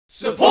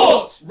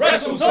Support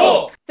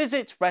WrestleTalk!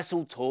 Visit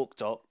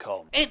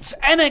WrestleTalk.com. It's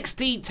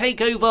NXT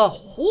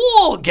TAKEOVER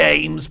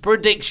WarGames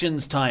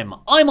predictions time.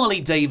 I'm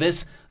Ollie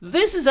Davis,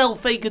 this is El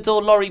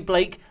Fakador Laurie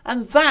Blake,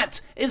 and that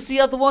is the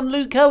other one,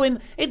 Luke Owen.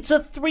 It's a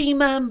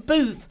three-man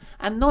booth.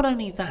 And not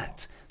only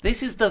that,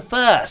 this is the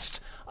first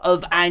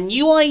of our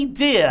new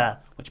idea,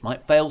 which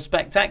might fail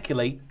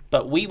spectacularly,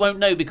 but we won't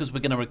know because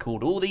we're going to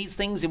record all these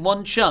things in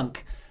one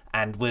chunk,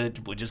 and we're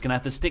just going to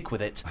have to stick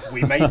with it.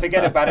 We may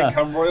forget about it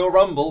come Royal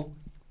Rumble.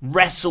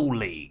 Wrestle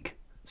League.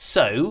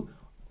 So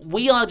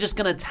we are just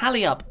going to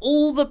tally up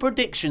all the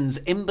predictions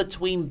in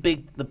between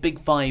the big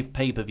five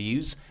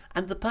pay-per-views,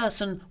 and the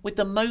person with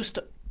the most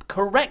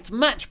correct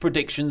match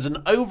predictions and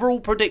overall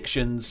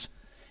predictions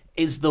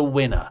is the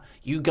winner.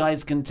 You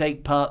guys can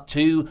take part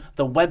too.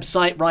 The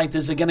website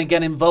writers are going to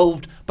get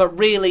involved, but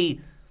really,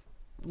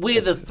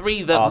 we're the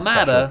three that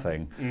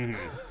matter.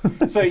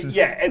 So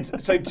yeah,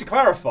 so to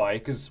clarify,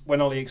 because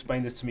when Ollie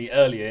explained this to me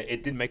earlier,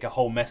 it didn't make a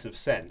whole mess of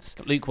sense.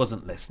 Luke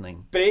wasn't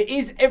listening. But it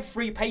is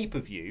every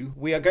pay-per-view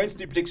we are going to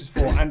do predictions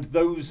for, and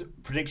those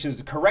predictions,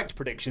 the correct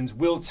predictions,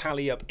 will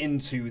tally up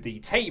into the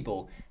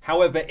table.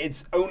 However,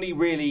 it's only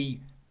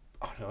really,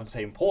 I don't want to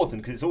say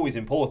important, because it's always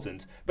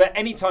important, but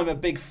anytime a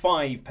big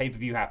five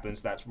pay-per-view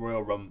happens, that's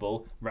Royal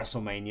Rumble,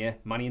 WrestleMania,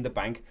 Money in the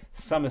Bank,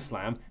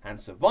 SummerSlam,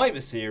 and Survivor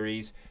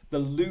Series, the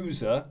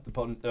loser,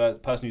 the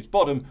person who's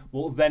bottom,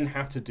 will then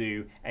have to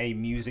do a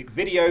music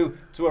video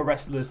to a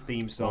wrestler's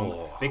theme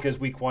song, because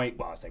we I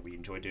say we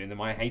enjoy doing them,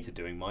 I hated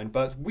doing mine,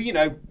 but we,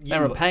 they're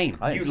a pain.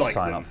 I didn't like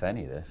sign them. up for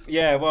any of this.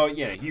 Yeah, well,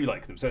 yeah, you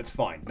like them, so it's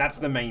fine. That's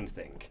the main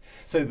thing.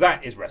 So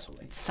that is wrestling.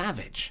 It's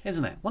savage,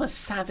 isn't it? What a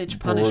savage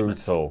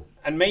punishment. Brutal.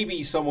 And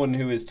maybe someone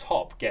who is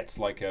top gets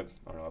like a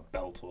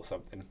belt or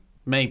something.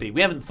 Maybe. We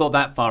haven't thought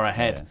that far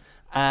ahead.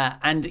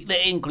 And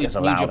it includes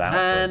New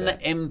Japan,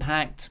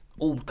 Impact,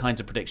 all kinds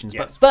of predictions.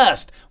 Yes. But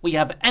first, we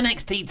have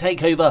NXT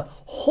TAKEOVER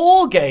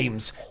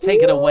WarGames.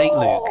 Take it away,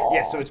 Luke.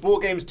 Yes, so it's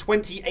WarGames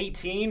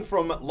 2018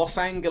 from Los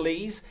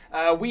Angeles.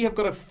 We have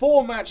got a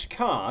 4-match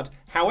card.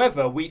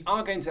 However, we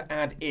are going to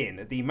add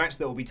in the match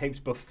that will be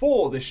taped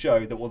before the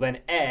show that will then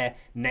air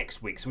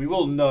next week. So we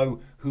will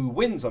know who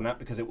wins on that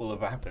because it will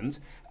have happened.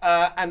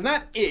 And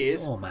that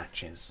is 4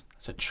 matches.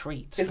 It's a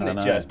treat. Isn't it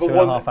know. just?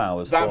 2.5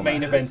 hours. That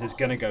main event is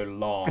going to go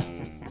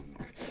long.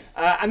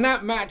 And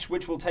that match,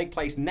 which will take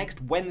place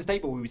next Wednesday,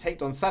 but will be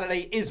taped on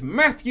Saturday, is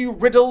Matthew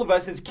Riddle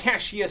versus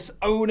Kassius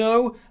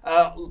Ohno.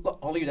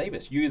 Ollie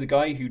Davis, you the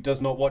guy who does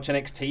not watch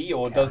NXT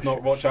or does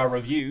not watch our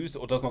reviews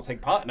or does not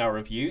take part in our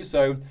reviews.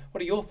 So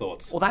what are your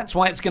thoughts? Well, that's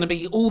why it's going to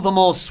be all the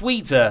more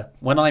sweeter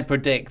when I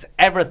predict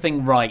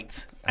everything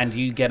right and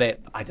you get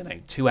it,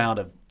 2 out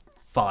of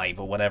 5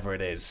 or whatever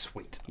it is.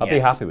 Sweet. I'd be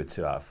happy with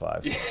 2 out of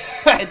 5.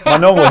 Yeah. My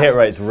normal hit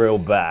rate's real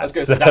bad. I was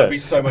going to say, that would be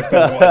so much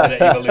better than what I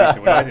did at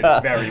Evolution, when I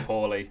did very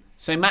poorly.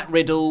 So Matt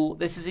Riddle,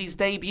 this is his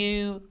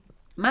debut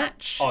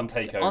match? On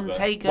TakeOver. On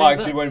TakeOver. Well,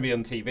 actually, it won't be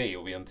on TV.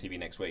 It'll be on TV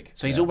next week.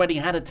 So he's already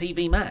had a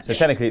TV match. So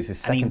technically it's his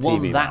second and he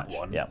won TV that match.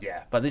 one.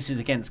 Yeah. But this is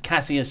against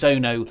Kassius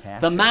Ohno,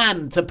 the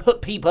man to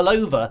put people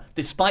over,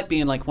 despite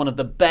being like one of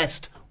the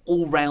best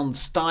all-round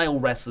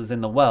style wrestlers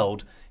in the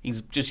world.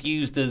 He's just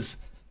used as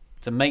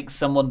to make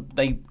someone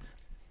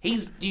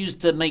He's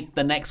used to make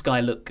the next guy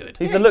look good.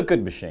 He's the look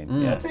good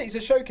machine. Yeah. That's it. He's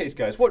a showcase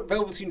guy. It's what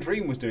Velveteen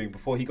Dream was doing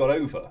before he got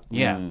over.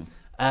 Yeah.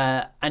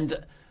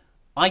 And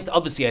I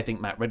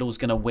think Matt Riddle's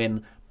going to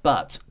win,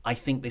 but I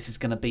think this is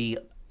going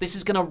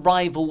to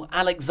rival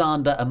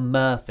Alexander and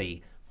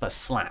Murphy for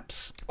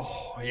slaps.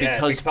 Oh, yeah.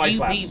 Because big thigh few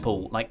slaps.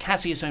 people, like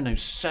Kassius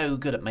Ohno's so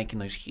good at making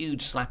those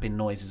huge slapping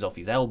noises off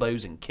his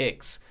elbows and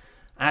kicks,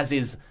 as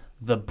is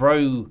the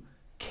Bro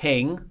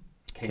King.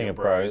 King of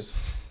Bros.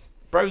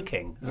 Bro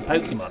King is a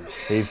Pokemon.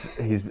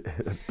 He's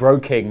Bro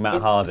King Matt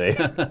Hardy.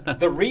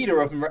 The reader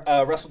of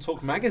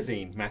WrestleTalk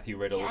magazine, Matthew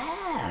Riddle.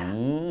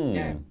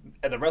 Yeah.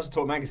 The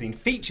WrestleTalk magazine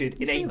featured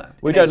in a...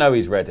 We don't know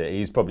he's read it.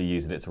 He's probably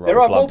using it to roll There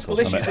are bloods multiple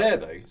or something. issues there,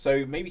 though.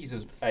 So maybe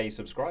he's a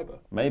subscriber.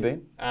 Maybe.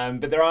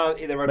 But there are a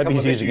Maybe couple he's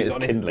of using issues it as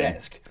on his kindling.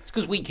 desk. It's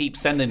because we keep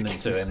sending them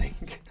to him.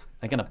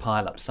 They're going to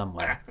pile up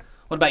somewhere.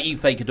 What about you,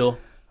 Fakador?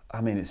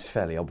 I mean, it's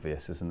fairly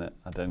obvious, isn't it?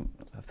 I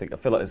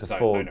feel like it's a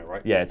Ohno,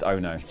 right? Yeah, it's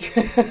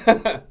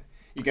Ohno.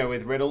 You go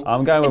with Riddle?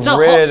 I'm going with It's a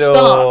Riddle.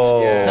 hot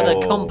start to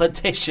the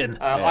competition.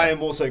 I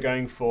am also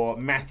going for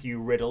Matthew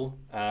Riddle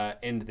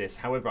in this.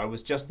 However, I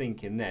was just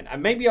thinking then,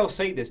 and maybe I'll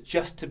say this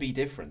just to be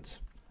different.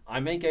 I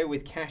may go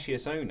with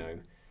Kassius Ohno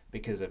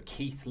because of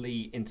Keith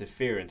Lee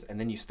interference, and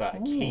then you start a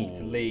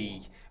Keith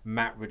Lee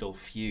Matt Riddle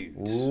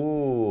feud.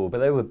 Ooh, but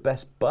they were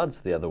best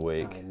buds the other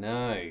week. I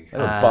know. They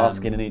were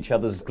basking in each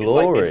other's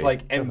glory. It's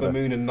like Ember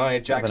Moon and Nia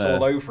Jax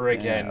all over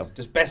again. Yeah.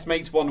 Just best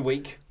mates one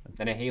week,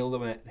 then a heel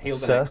the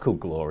circle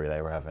glory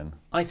they were having.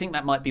 I think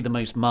that might be the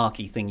most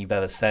Marky thing you've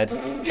ever said.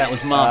 That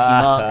was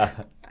Marky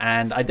Mark,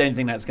 and I don't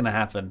think that's going to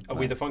happen. Are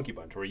we the Funky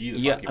Bunch, or are you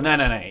the Funky Bunch?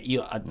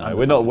 No. No,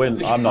 we're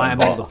not. I'm not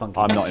involved.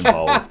 I'm not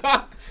involved.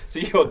 So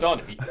you're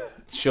Donnie.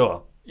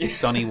 Sure,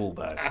 Donnie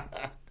Wahlberg.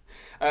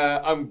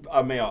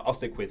 I'll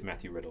stick with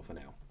Matthew Riddle for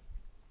now.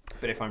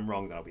 But if I'm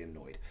wrong, then I'll be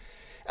annoyed.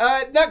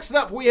 Next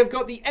up, we have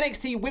got the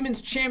NXT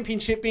Women's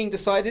Championship being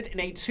decided in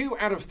a 2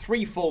 out of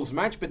 3 falls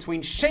match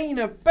between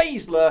Shayna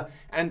Baszler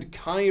and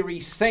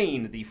Kairi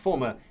Sane, the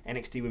former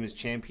NXT Women's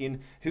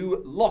Champion,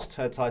 who lost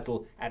her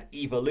title at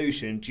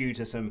Evolution due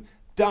to some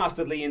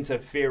dastardly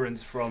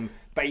interference from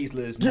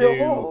Baszler's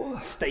new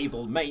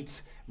stable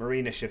mates,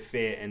 Marina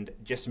Shafir and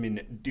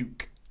Jessamine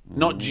Duke.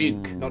 Not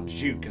Duke. Not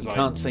Duke, because I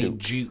can't say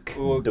Duke.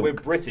 We're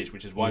British,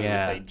 which is why we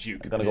would say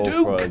Duke. Gotta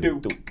go for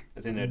Duke,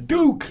 as in a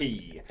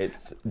Dookie.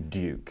 It's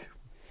Duke.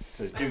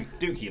 So it's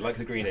Dookie, like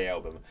the Green Day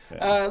album.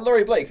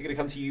 Laurie Blake, I'm going to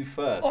come to you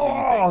first. What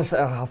do you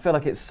think? I feel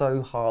like it's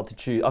so hard to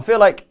choose. I feel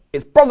like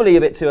it's probably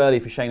a bit too early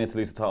for Shayna to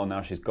lose the title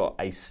now. She's got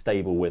a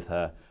stable with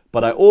her.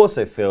 But I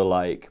also feel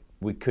like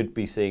we could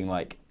be seeing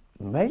like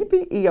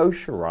maybe Io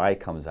Shirai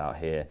comes out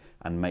here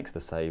and makes the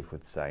save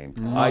with Sane.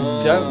 I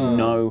don't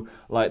know.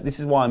 Like this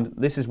is why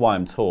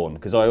I'm torn,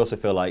 because I also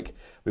feel like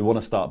we want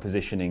to start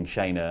positioning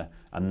Shayna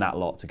and that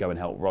lot to go and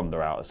help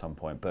Ronda out at some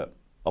point. But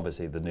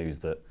obviously the news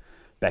that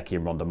Becky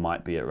and Ronda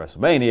might be at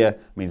WrestleMania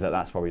means that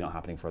that's probably not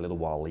happening for a little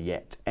while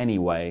yet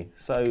anyway.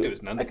 So it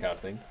was an undercard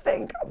thing. I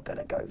think I'm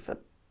gonna go for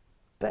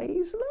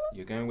Baszler.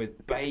 You're going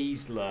with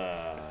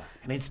Baszler.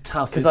 And it's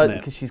tough, isn't it?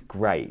 Because she's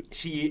great.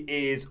 She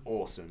is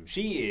awesome.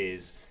 She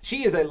is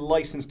a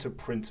license to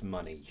print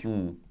money.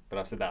 But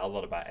I've said that a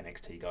lot about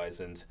NXT, guys,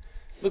 and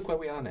look where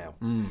we are now.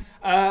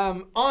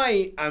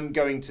 I am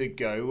going to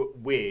go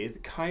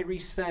with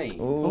Kairi Sane.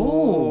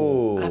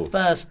 Ooh, at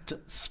first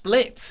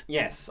split.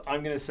 Yes,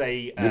 I'm going to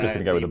say You're just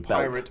going to go with the a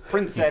belt. Pirate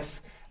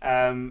Princess.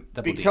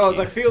 Because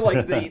I feel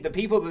like the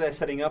people that they're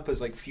setting up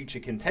as like future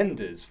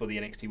contenders for the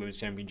NXT Women's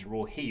Championship are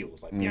all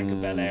heels, like Bianca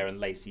Belair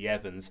and Lacey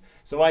Evans.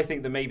 So I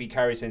think that maybe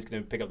Kairi Sane's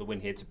going to pick up the win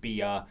here to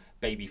be our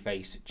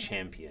babyface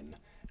champion.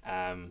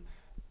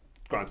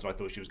 Granted, I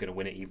thought she was going to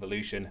win at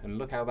Evolution, and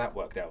look how that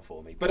worked out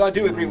for me. But I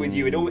do agree with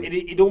you.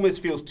 It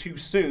almost feels too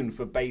soon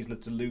for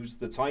Baszler to lose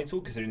the title,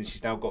 considering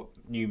she's now got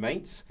new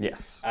mates.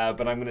 Yes.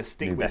 But I'm going to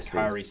stick New with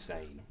besties. Kairi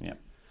Sane. Yeah.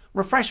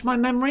 Refresh my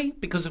memory,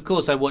 because of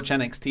course I watch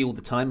NXT all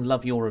the time.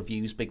 Love your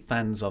reviews, big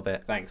fans of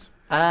it. Thanks.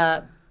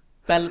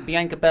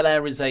 Bianca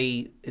Belair is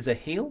a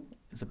heel,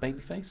 is a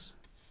babyface.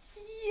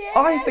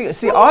 I think.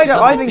 See, She's I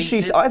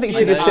think undefeated.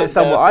 she just sits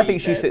somewhere. I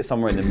think she undefeated. sits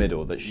somewhere in the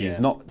middle. That she's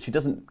not. She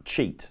doesn't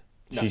cheat.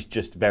 No. She's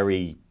just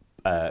very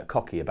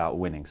cocky about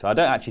winning. So I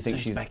don't actually think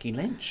So's she's. Becky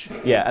Lynch.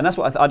 Yeah, and that's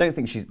what I don't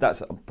think she's.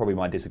 That's probably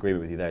my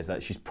disagreement with you there. Is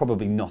that she's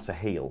probably not a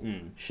heel.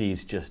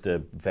 She's just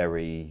a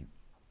very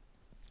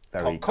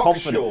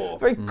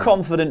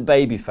confident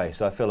baby face.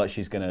 So I feel like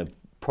she's going to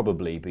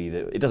probably be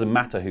the. It doesn't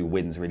matter who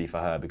wins really for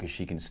her, because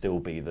she can still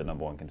be the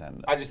 #1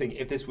 contender. I just think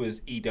if this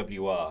was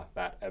EWR,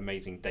 that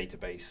amazing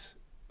database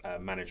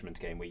management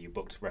game where you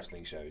booked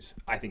wrestling shows,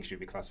 I think she would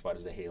be classified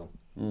as a heel.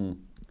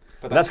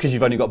 But that's because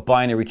you've only got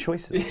binary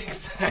choices.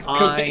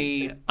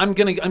 Exactly. I'm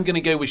gonna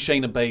go with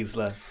Shayna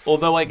Baszler.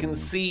 Although I can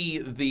see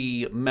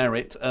the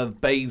merit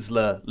of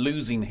Baszler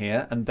losing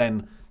here and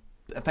then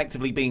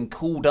effectively being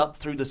called up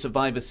through the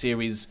Survivor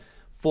Series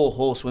 4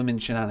 horsewomen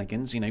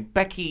shenanigans. You know,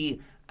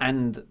 Becky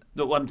and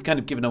I'm kind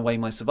of giving away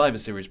my Survivor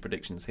Series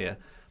predictions here,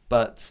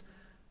 but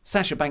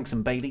Sasha Banks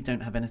and Bayley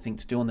don't have anything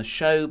to do on the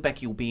show.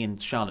 Becky will be in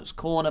Charlotte's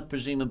corner,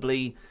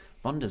 presumably.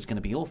 Ronda's going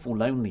to be awful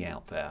lonely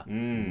out there.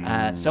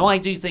 So I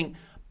do think.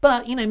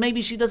 But, you know,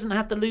 maybe she doesn't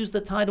have to lose the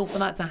title for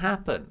that to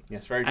happen.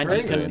 Yes, very and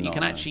true. you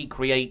can actually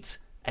create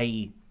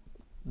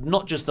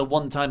not just the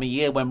one time a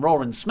year when Raw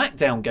and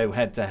SmackDown go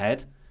head to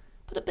head,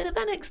 but a bit of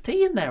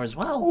NXT in there as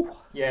well.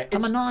 Yeah, a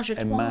menage a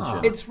trois.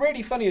 Imagine. It's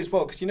really funny as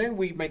well, because, you know,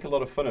 we make a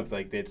lot of fun of,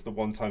 like, it's the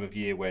one time of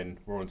year when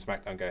Raw and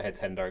SmackDown go head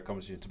to head in direct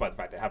competition, despite the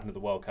fact it happened at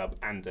the World Cup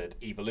and at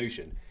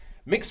Evolution.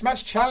 Mixed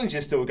match challenge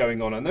is still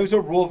going on, and those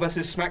are Raw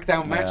versus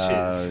SmackDown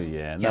matches. Oh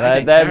yeah, Yeah,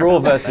 they're Raw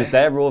versus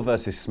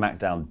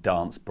SmackDown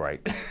dance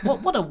breaks.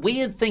 What a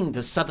weird thing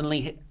to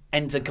suddenly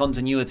enter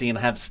continuity and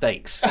have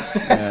stakes.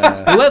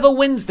 Whoever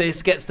wins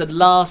this gets the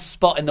last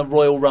spot in the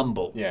Royal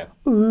Rumble. Yeah.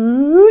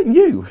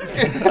 You.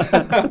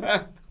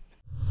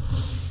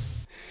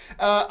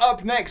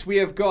 Up next, we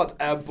have got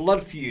a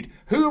blood feud.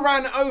 Who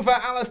ran over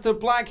Aleister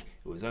Black?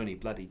 It was only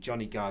bloody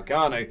Johnny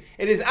Gargano.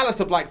 It is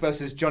Aleister Black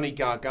versus Johnny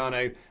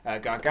Gargano.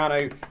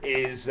 Gargano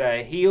is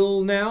a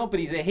heel now, but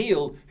he's a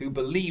heel who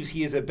believes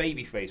he is a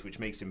babyface, which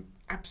makes him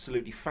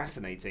absolutely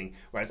fascinating,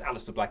 whereas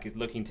Aleister Black is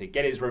looking to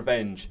get his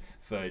revenge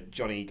for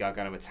Johnny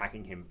Gargano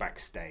attacking him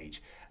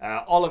backstage.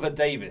 Oliver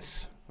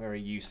Davis, where are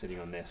you sitting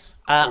on this?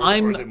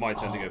 Or is it my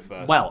turn to go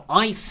first? Well,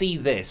 I see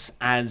this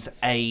as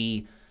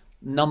a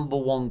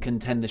 #1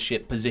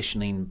 contendership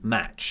positioning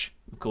match.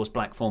 Of course,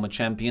 Black former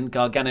champion.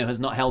 Gargano has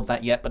not held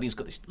that yet, but he's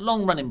got this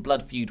long-running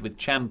blood feud with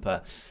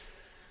Ciampa.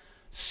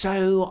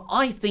 So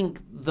I think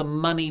the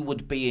money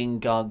would be in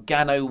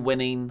Gargano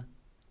winning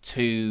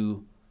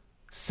to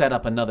set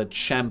up another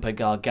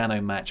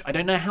Ciampa-Gargano match. I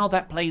don't know how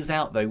that plays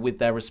out, though, with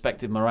their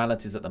respective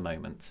moralities at the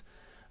moment.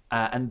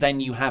 And then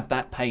you have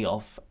that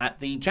payoff at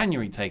the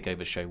January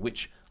TakeOver show,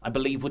 which I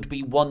believe would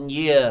be 1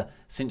 year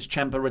since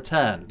Ciampa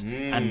returned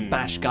and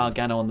bash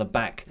Gargano on the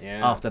back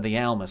after the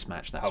Almas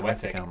match, that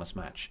terrific Almas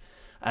match.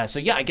 So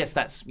yeah, I guess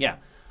that's,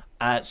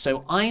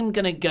 So I'm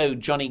going to go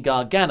Johnny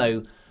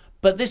Gargano.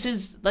 But this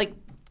is, like,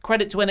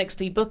 credit to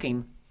NXT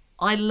booking.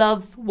 I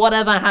love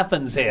whatever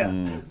happens here.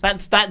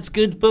 That's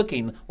good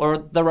booking. Or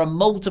there are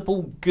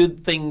multiple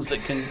good things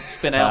that can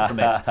spin out from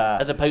this,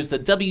 as opposed to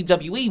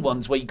WWE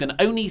ones where you can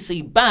only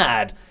see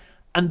bad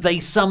and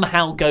they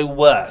somehow go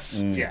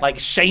worse. Like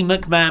Shane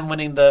McMahon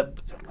winning the...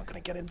 I'm not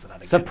going to get into that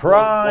again.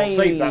 Surprise! We'll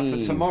save that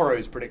for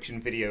tomorrow's prediction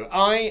video.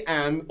 I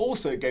am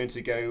also going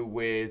to go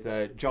with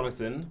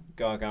Jonathan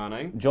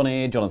Gargano.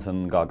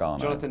 Jonathan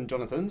Gargano.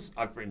 Jonathan's.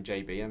 I've written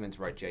JB. I meant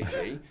to write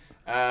JG.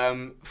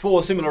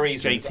 For similar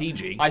reasons.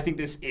 JTG. I think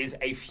this is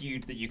a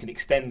feud that you can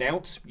extend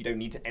out. You don't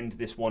need to end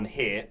this one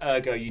here.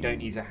 Ergo, you don't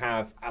need to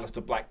have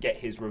Aleister Black get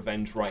his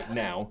revenge right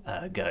now.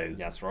 Ergo.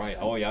 That's right.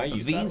 Oh, yeah, I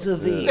used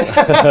Vis-a-vis.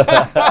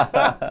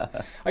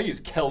 I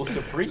used Kel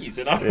Surprise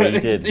in our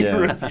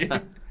NXT review.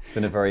 It's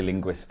been a very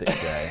linguistic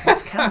day.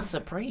 What's Cal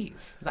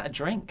Surprise? Is that a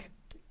drink?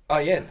 Oh,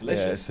 yeah, it's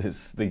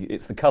delicious. Yeah,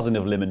 it's the cousin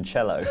of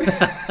limoncello.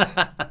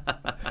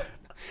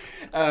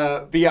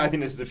 But yeah, I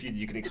think this is a feud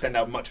you can extend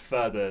out much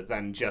further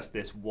than just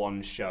this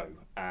one show.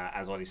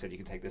 As Oli said, you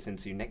can take this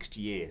into next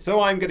year. So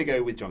I'm going to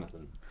go with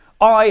Jonathan.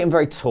 I am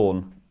very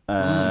torn.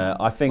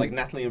 I think Like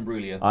Natalie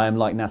Imbruglia. I am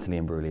like Natalie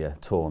Imbruglia,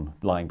 torn,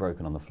 lying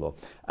broken on the floor.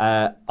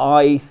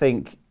 I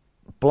think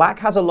Black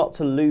has a lot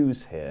to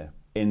lose here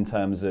in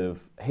terms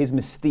of his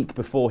mystique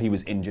before he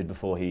was injured,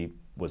 before he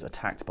was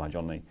attacked by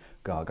Johnny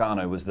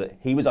Gargano, was that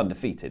he was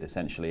undefeated,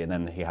 essentially, and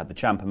then he had the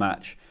Ciampa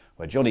match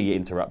where Johnny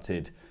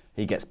interrupted,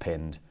 he gets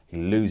pinned, he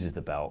loses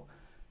the belt.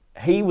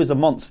 He was a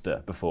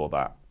monster before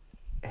that.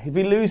 If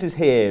he loses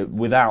here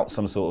without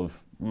some sort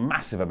of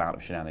massive amount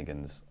of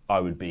shenanigans, I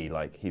would be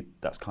like,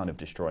 that's kind of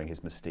destroying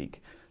his mystique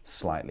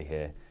slightly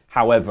here.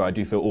 However, I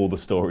do feel all the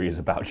story is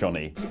about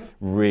Johnny,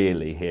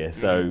 really, here.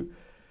 So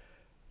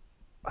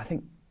I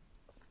think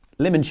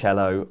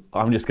limoncello,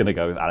 I'm just going to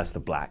go with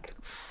Aleister Black.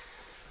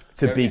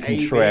 To be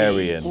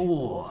contrarian.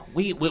 Oh,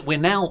 we're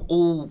now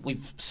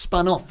we've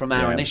spun off from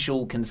our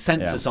initial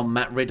consensus on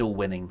Matt Riddle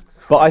winning.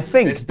 But I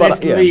think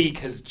this league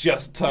has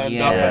just turned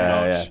up a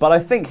notch. Yeah. But I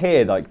think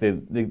here, like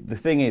the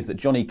thing is that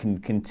Johnny can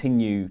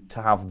continue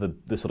to have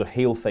the sort of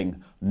heel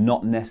thing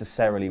not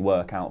necessarily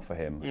work out for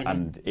him,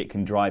 and it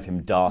can drive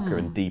him darker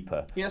and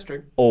deeper. Yeah, that's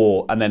true.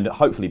 And then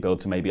hopefully build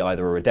to maybe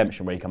either a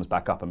redemption where he comes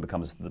back up and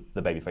becomes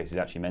the babyface he's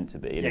actually meant to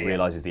be, and he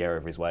realizes the error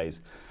of his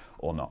ways,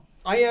 or not.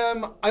 I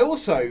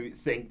also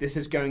think this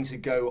is going to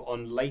go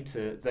on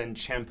later than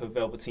Ciampa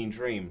Velveteen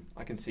Dream.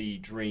 I can see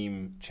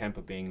Dream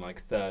Ciampa being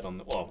like third on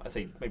the, well, I'd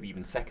say maybe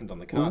even second on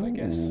the card, I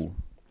guess.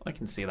 I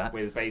can see that.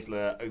 With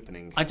Baszler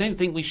opening. I don't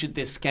think we should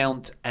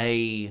discount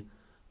a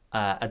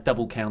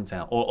double count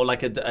out or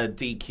like a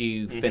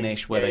DQ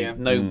finish where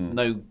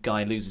no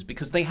guy loses,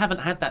 because they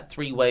haven't had that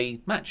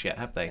three-way match yet,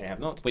 have they? They have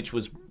not. Which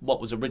was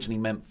what was originally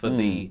meant for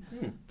the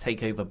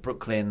TakeOver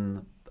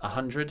Brooklyn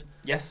 100.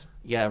 Yes.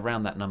 Yeah,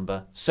 around that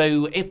number.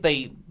 So if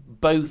they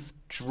both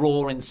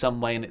draw in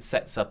some way and it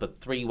sets up a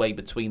three-way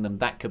between them,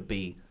 that could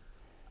be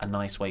a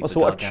nice way for So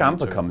what if Gargano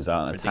Ciampa to comes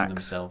out and redeem attacks?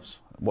 themselves.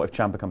 What if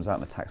Ciampa comes out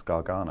and attacks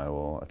Gargano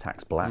or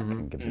attacks Black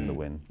and gives him the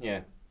win? Yeah.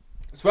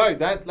 So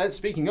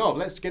speaking of,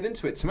 let's get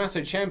into it.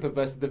 Tommaso Ciampa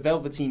versus the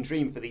Velveteen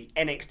Dream for the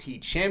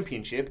NXT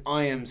Championship.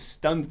 I am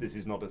stunned this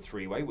is not a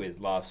three-way with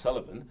Lars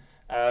Sullivan,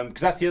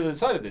 because that's the other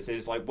side of this.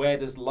 Is like, where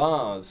does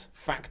Lars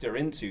factor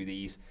into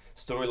these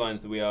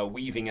storylines that we are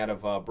weaving out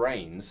of our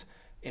brains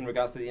in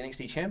regards to the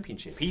NXT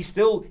Championship?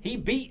 He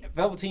beat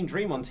Velveteen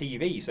Dream on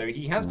TV, so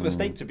he has got a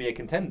stake to be a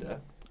contender.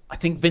 I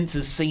think Vince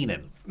has seen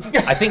him.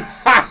 I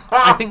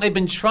think they've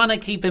been trying to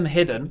keep him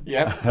hidden.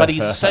 Yeah. But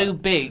he's so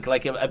big,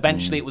 like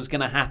eventually it was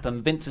going to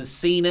happen. Vince has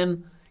seen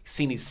him. He's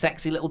seen his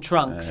sexy little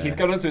trunks. He's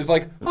gone into it. It's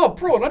like, oh,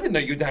 Braun, I didn't know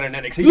you were down in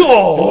NXT.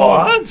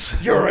 What?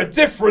 You're a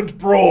different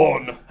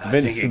Braun.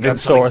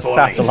 Vince saw a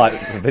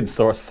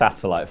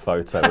satellite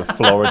photo of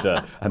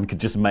Florida and could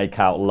just make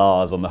out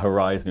Lars on the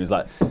horizon. He was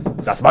like,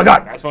 "That's my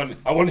guy. That's fine.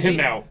 I want him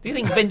now." Do you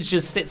think Vince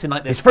just sits in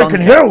like this He's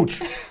freaking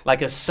huge,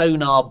 like a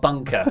sonar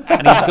bunker,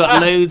 and he's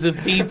got loads of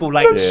people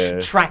like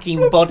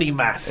tracking body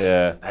mass?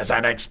 Yeah. There's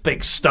our next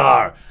big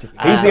star.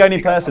 He's the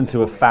only person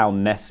to have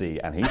found Nessie,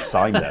 and he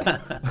signed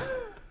it.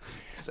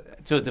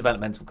 To a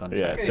developmental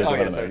contract.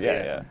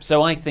 Yeah.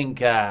 So I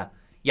think, I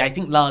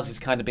think Lars is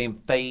kind of being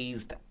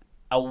phased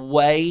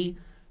away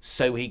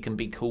so he can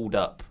be called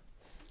up.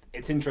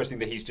 It's interesting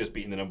that he's just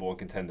beaten the number one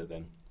contender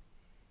then.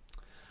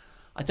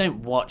 I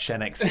don't watch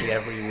NXT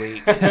every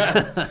week.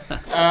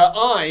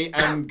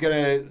 I'm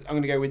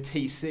gonna go with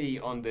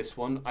TC on this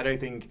one. I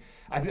think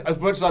as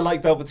much as I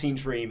like Velveteen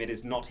Dream, it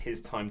is not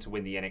his time to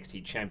win the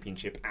NXT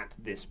Championship at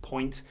this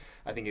point.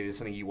 I think it is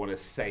something you want to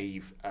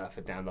save for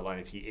down the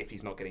line if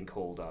he's not getting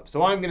called up.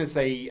 So I'm going to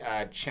say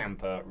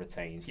Ciampa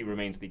retains. He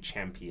remains the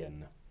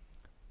champion.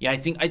 Yeah, I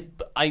think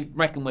I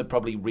reckon we'll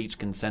probably reach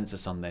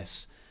consensus on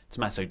this.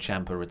 Tommaso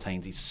Ciampa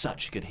retains. He's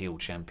such a good heel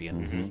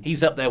champion.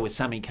 He's up there with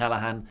Sami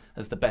Callihan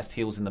as the best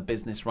heels in the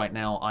business right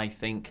now, I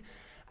think.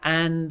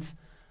 And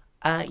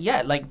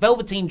like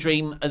Velveteen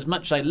Dream, as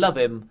much as I love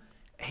him,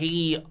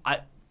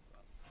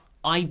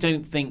 I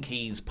don't think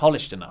he's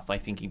polished enough. I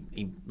think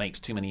he makes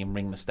too many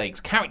in-ring mistakes.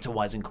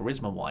 Character-wise and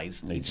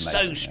charisma-wise, he's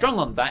so strong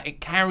on that. It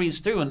carries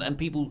through, and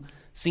people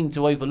seem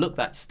to overlook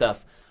that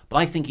stuff. But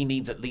I think he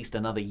needs at least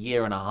another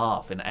year and a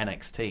half in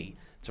NXT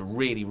to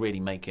really, really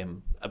make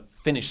him a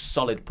finished,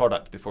 solid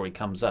product before he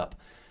comes up.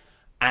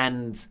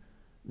 And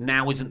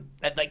now isn't...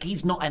 Like,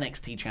 he's not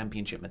NXT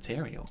Championship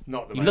material.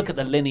 Not the You look at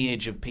the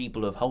lineage of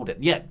people who have held it.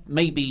 Yeah,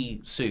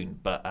 maybe soon,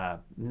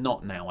 but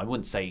not now. I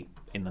wouldn't say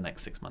in the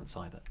next 6 months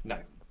either. No.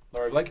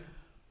 Laurie Blake?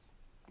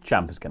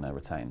 Ciampa's going to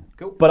retain.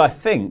 Cool. But I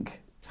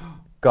think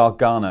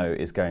Gargano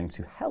is going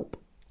to help.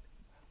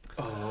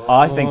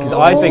 I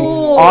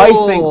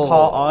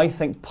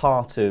think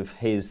part of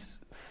his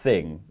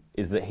thing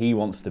is that he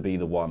wants to be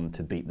the one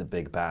to beat the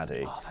big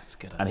baddie. Oh, that's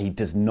good. And he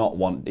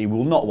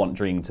will not want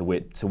Dream to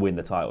win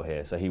the title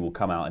here. So he will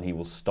come out and he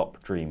will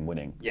stop Dream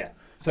winning. Yeah.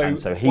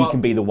 So he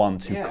can be the one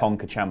to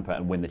conquer Ciampa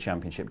and win the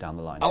championship down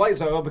the line. I like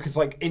that because,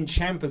 like, in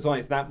Ciampa's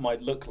eyes, that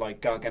might look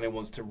like Gargano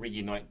wants to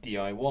reunite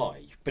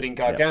DIY. But in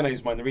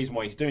Gargano's mind, the reason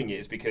why he's doing it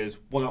is because,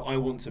 well, I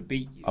want to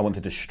beat you. I want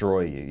to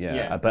destroy you.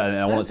 Yeah. But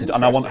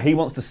he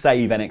wants to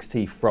save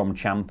NXT from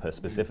Ciampa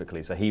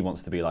specifically. So he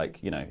wants to be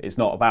like, it's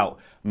not about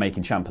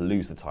making Ciampa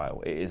lose the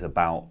title. It is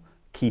about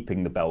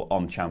keeping the belt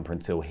on Ciampa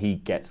until he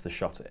gets the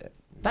shot at it.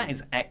 That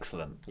is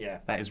excellent. Yeah.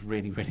 That is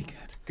really, really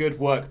good. Good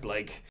work,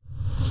 Blake.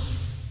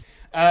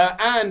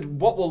 And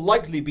what will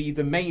likely be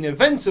the main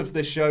event of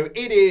the show,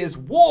 it is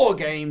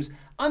WarGames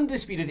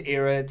Undisputed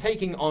Era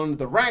taking on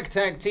the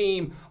ragtag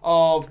team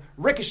of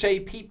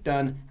Ricochet, Pete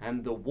Dunne,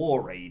 and the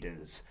War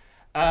Raiders.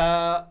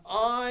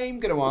 I'm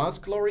going to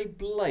ask Laurie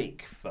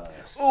Blake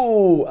first.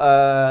 Oh,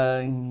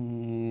 Bearing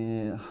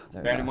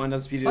in mind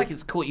Undisputed... It's like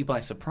it's caught you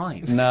by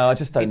surprise. No, I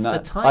just don't know.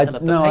 It's the title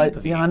of the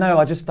pay-per-view. I know.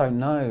 I just don't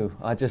know.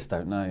 I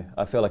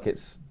feel like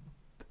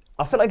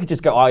it could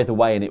just go either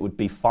way and it would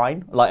be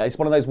fine. Like, it's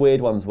one of those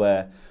weird ones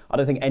where I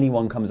don't think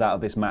anyone comes out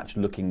of this match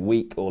looking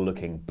weak or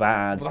looking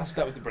bad. Well,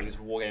 that was the brilliance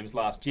of WarGames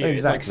last year.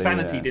 Exactly, it's like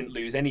Sanity didn't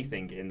lose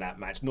anything in that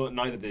match,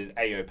 neither did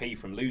AOP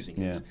from losing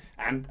it.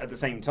 And at the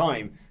same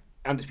time,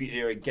 Undisputed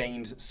Era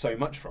gained so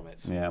much from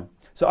it. Yeah.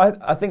 So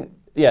I think,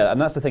 and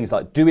that's the thing. It's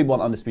like, do we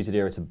want Undisputed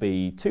Era to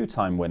be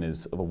two-time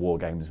winners of a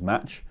WarGames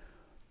match?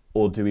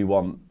 Or do we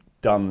want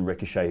Dunne,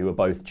 Ricochet, who are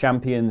both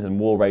champions, and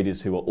War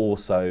Raiders, who are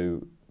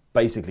also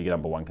basically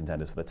number one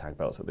contenders for the tag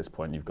belts at this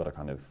point? You've got to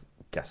kind of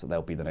guess that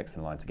they'll be the next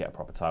in line to get a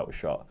proper title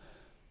shot.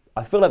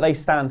 I feel like they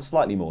stand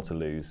slightly more to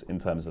lose in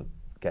terms of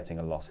getting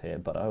a loss here,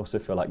 but I also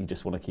feel like you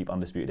just want to keep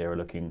Undisputed Era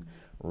looking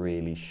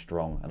really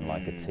strong and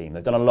like a team.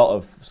 They've done a lot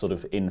of sort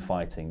of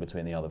infighting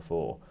between the other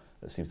four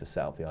that seems to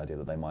set up the idea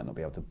that they might not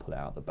be able to pull it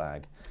out of the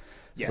bag.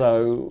 Yes.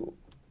 So,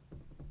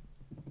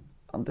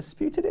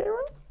 Undisputed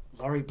Era?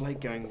 Laurie Blake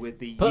going with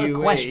the Put a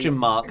question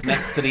mark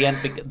next to the end,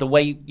 the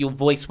way your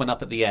voice went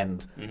up at the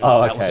end.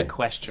 Oh, okay. That was a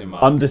question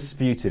mark.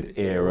 Undisputed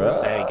Era.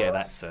 There you go,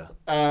 that's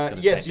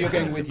yes, you're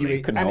going with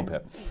UE. Couldn't help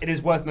it. It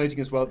is worth noting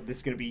as well that this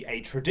is going to be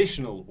a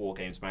traditional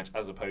WarGames match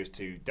as opposed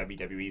to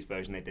WWE's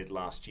version they did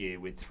last year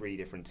with 3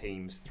 different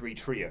teams, 3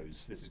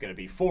 trios. This is going to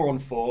be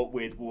 4-on-4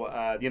 with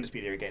the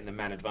Undisputed Era getting the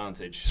man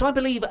advantage. So I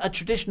believe a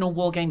traditional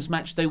WarGames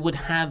match, they would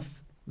have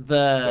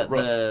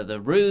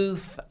the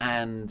roof,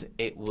 and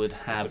it would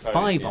have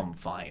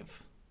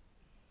 5-on-5.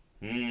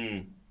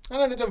 I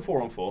know they've done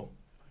 4-on-4.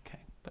 Okay,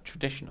 but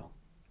traditional.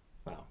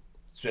 Well,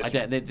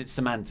 it's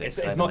semantics.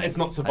 It's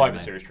not Survivor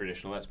Series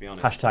traditional. Let's be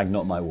honest. Hashtag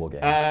not my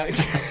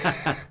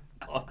WarGames.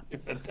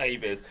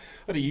 Davis,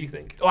 what do you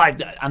think?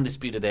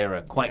 Undisputed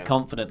Era, quite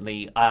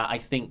confidently. I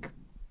think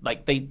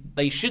like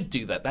they should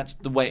do that. That's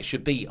the way it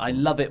should be. I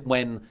love it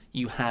when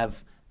you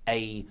have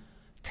a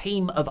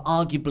team of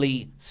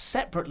arguably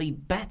separately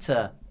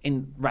better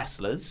in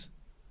wrestlers,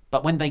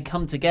 but when they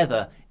come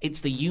together,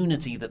 it's the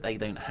unity that they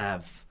don't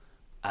have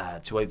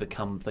to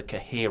overcome the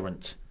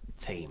coherent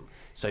team.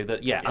 So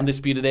that,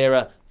 Undisputed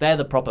Era, they're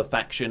the proper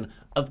faction.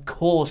 Of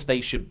course they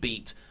should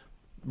beat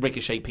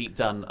Ricochet, Pete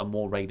Dunne, and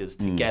War Raiders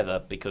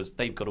together because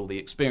they've got all the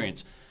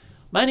experience.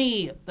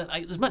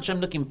 As much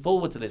I'm looking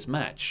forward to this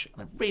match,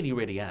 and I really,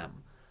 really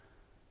am,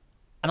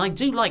 and I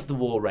do like the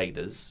War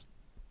Raiders,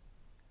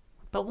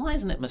 but why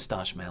isn't it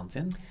Moustache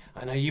Mountain?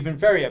 I know, you've been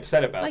very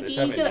upset about this,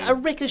 haven't you? You get a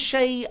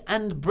Ricochet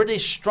and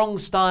British strong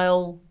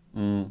style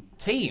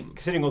team.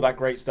 Considering all that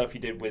great stuff you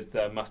did with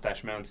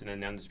Moustache Mountain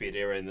and the Undisputed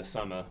Era in the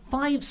summer.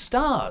 5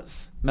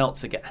 stars.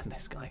 Meltzer and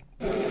this guy.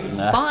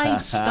 5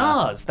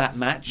 stars, that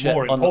match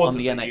on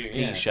the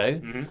NXT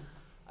show.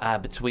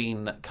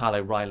 Between Kyle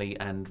O'Reilly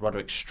and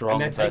Roderick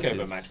Strong. And their versus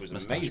takeover match was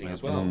Moustache amazing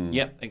Mountain. as well.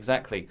 Yep,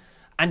 exactly.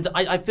 And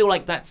I feel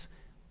like that's...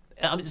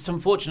 it's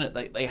unfortunate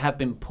that they have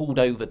been pulled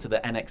over to the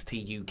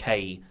NXT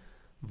UK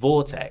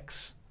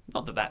vortex.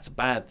 Not that that's a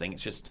bad thing.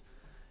 It's just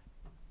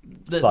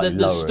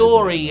the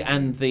story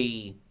and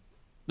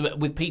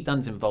with Pete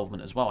Dunne's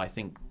involvement as well. I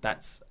think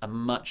that's a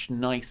much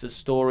nicer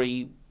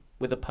story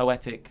with a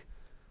poetic.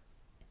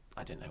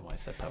 I don't know why I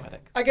said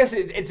poetic. I guess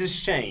it's a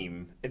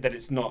shame that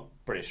it's not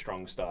British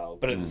strong style,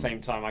 but at the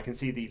same time, I can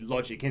see the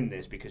logic in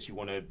this because you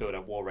want to build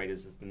up War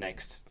Raiders as the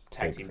next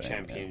tag team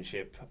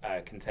championship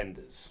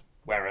contenders.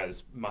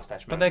 Whereas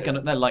Mustache But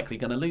Mountain... they're likely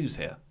going to lose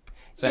here.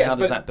 So Yes, how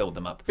does but that build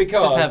them up?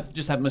 because-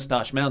 just have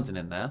Mustache Mountain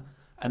in there,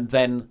 and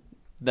then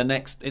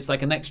it's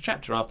like a next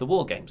chapter after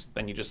WarGames.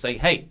 Then you just say,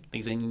 hey,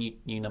 these are new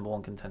number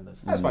one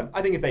contenders. That's fine.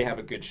 I think if they have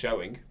a good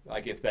showing,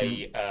 like if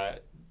they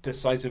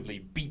decisively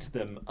beat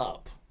them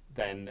up,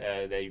 then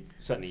they've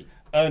certainly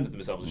earned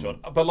themselves a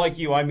shot. But like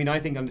you, I mean, I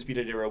think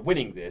Undisputed Era are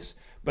winning this,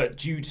 but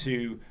due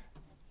to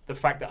the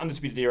fact that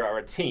Undisputed Era are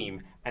a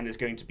team and there's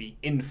going to be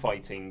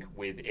infighting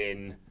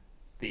within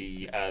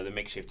the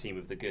makeshift team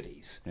of the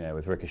goodies. Yeah,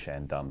 with Ricochet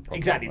and Dunne.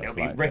 Exactly. There'll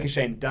be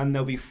Ricochet and Dunne,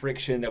 there'll be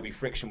friction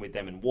with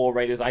them and War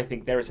Raiders. I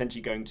think they're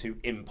essentially going to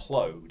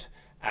implode.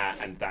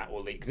 And that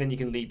will lead, because then you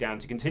can lead down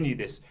to continue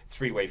this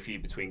three-way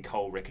feud between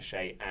Cole,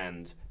 Ricochet,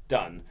 and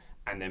Dunne,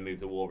 and then move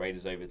the War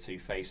Raiders over to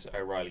face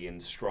O'Reilly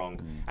and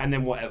Strong, and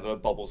then whatever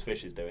Bobbles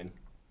Fish is doing.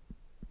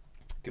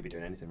 Could be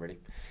doing anything, really.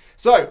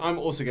 So, I'm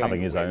also going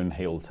having his own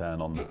heel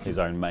turn on his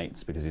own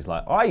mates, because he's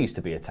like, I used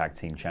to be a tag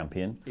team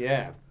champion.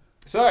 Yeah.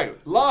 So,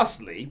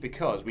 lastly,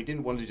 because we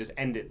didn't want to just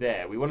end it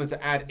there, we wanted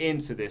to add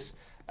into this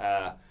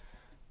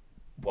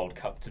World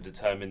Cup to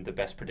determine the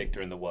best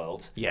predictor in the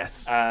world.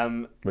 Yes.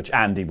 Which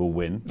Andy will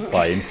win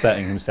by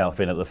inserting himself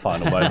in at the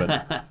final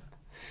moment.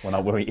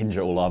 When we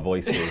injure all our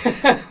voices,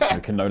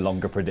 we can no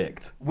longer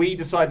predict. We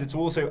decided to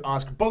also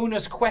ask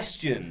bonus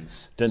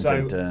questions. Dun, so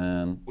dun,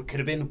 dun. it could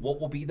have been, what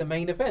will be the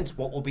main event?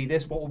 What will be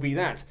this? What will be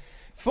that?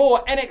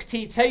 For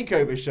NXT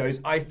TakeOver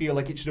shows, I feel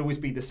like it should always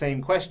be the same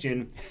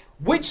question.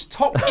 Which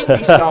top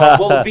indie star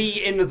will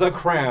be in the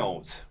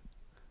crowd?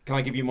 Can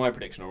I give you my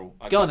prediction? Or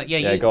Go on.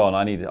 Yeah, go on.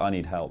 I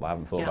need help. I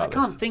haven't thought about I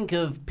can't think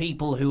of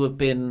people who have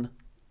been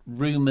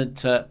rumoured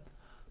to...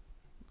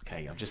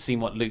 Okay, I've just seen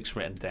what Luke's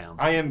written down.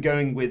 I am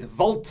going with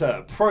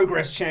Volta,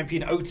 Progress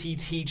Champion,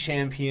 OTT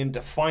Champion,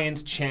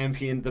 Defiant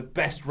Champion, the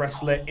best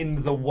wrestler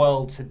in the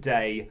world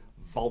today.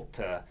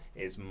 Volta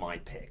is my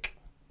pick.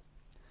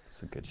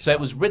 It's a good So shout. it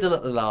was Riddle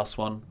at the last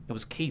one. It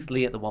was Keith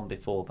Lee at the one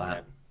before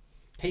that.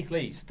 Yeah. Keith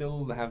Lee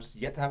still has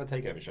yet to have a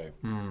takeover show.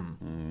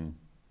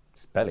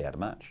 He's barely had a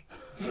match.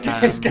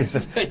 It's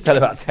It's had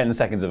about 10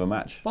 seconds of a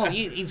match. Well,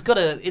 he's got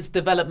it's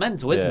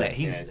developmental, isn't Yeah. it?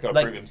 He's got to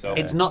like, prove himself.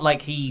 It's not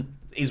like he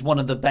is one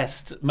of the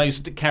best,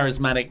 most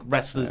charismatic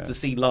wrestlers to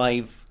see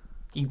live.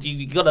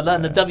 You got to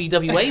learn the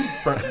WWE.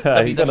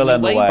 You've got to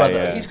learn the way, brother.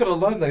 yeah. He's got to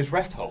learn those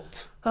rest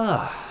holds.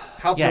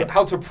 How Yeah.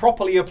 to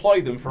properly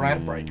apply them for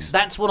ad breaks.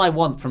 That's what I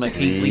want from a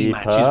Keith Lee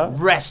match: Sleeper. is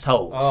rest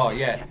holds. Oh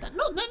yeah,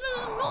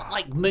 Not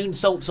like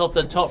moonsaults off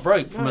the top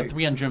rope from a No.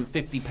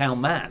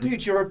 350-pound man.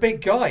 dude, you're a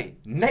big guy.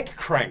 Neck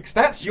cranks.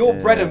 That's your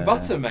bread and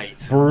butter,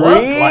 mate. Work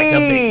like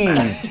a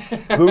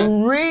big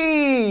man.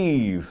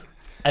 Breathe.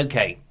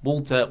 Okay,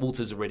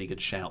 Walter's a really good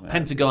shout.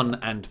 Pentagon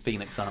and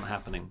Phoenix aren't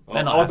happening. Oh,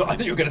 They're not I happening.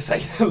 thought you were going to say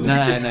that.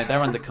 No,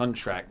 they're under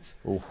contract.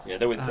 Yeah,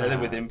 they're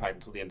with Impact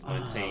until the end of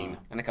 19,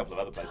 and a couple of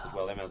other places as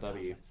well,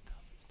 MLW.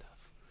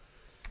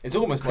 It's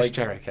almost Chris like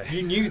Jericho.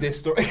 you knew this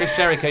story. Chris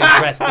Jericho's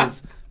dressed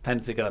as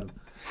Pentagon.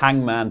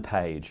 Hangman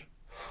Page.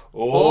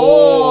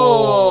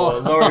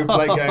 Oh, Laurie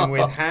Blake going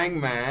with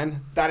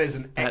Hangman. That is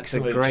an That's a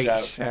excellent great shout.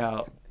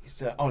 shout.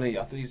 Oh, no, I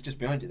thought he was just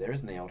behind you there,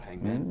 isn't he, old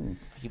Hangman?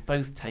 You've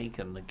both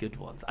taken the good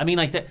ones. I mean,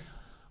 I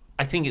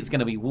think it's going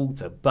to be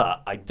Walter,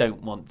 but I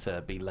don't want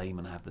to be lame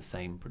and have the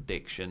same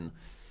prediction.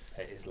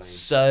 It is lame.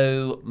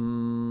 So,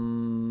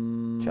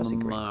 Chelsea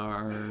Green.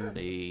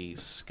 Marty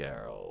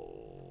Skrull.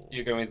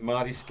 You're going with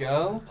Marty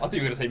Skull? I thought you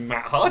were going to say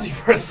Matt Hardy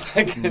for a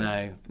second.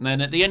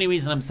 No. The only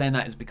reason I'm saying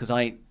that is because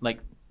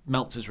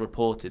Meltzer's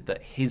reported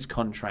that his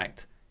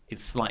contract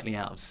is slightly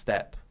out of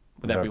step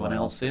with everyone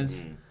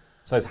else's.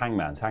 So it's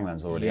Hangman's.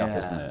 Hangman's already up,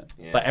 isn't it?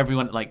 Yeah. But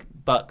everyone, like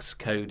Bucks,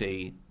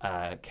 Cody,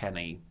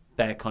 Kenny,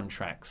 their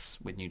contracts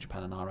with New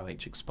Japan and ROH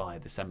expire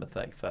December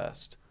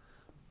 31st.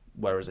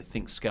 Whereas I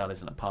think Skull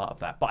isn't a part of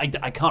that. But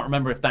I can't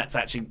remember if that's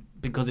actually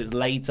because it's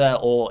later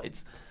or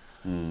it's...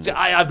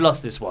 I've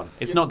lost this one.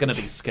 It's not going to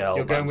be Skull.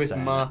 You're but going I'm with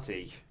saying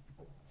Marty,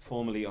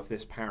 formerly of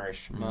this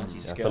parish, Marty I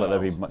Skull. feel like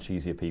there'd be much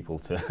easier people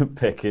to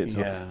pick.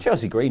 Yeah.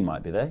 Chelsea Green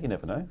might be there. You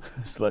never know.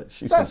 It's like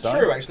she's That's been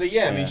signed. true, actually.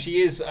 Yeah, I mean, she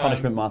is...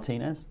 Punishment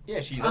Martinez. Yeah,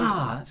 she's...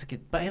 that's a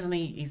good... But hasn't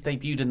he's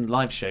debuted in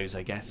live shows,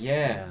 I guess.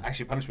 Yeah,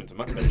 actually, Punishment's a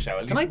much better show.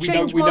 At Can I least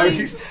change we know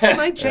he's there. Can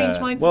I change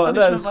mine to Well,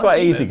 Punishment that's quite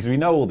Martinez? easy because we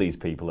know all these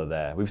people are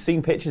there. We've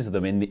seen pictures of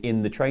them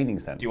in the training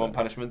centre. Do you want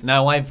Punishment?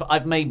 No,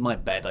 I've made my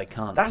bed. I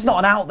can't. That's not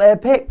an out there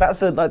pick.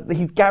 That's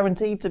he's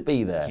guaranteed to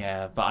be there.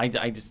 Yeah, but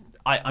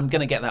I'm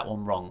going to get that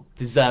one wrong.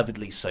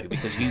 Deservedly so,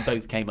 because you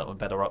both came up with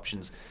better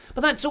options.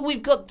 But that's all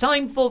we've got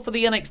time for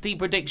the NXT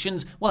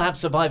predictions. We'll have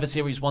Survivor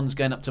Series 1s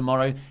going up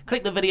tomorrow.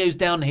 Click the videos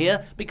down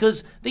here,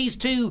 because these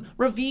two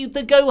reviewed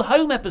the Go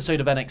Home episode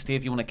of NXT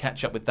if you want to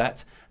catch up with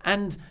that.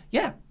 And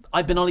yeah,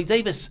 I've been Ollie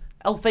Davis,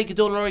 El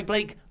Fakador, Laurie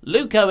Blake,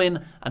 Luke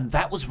Owen, and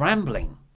that was Rambling.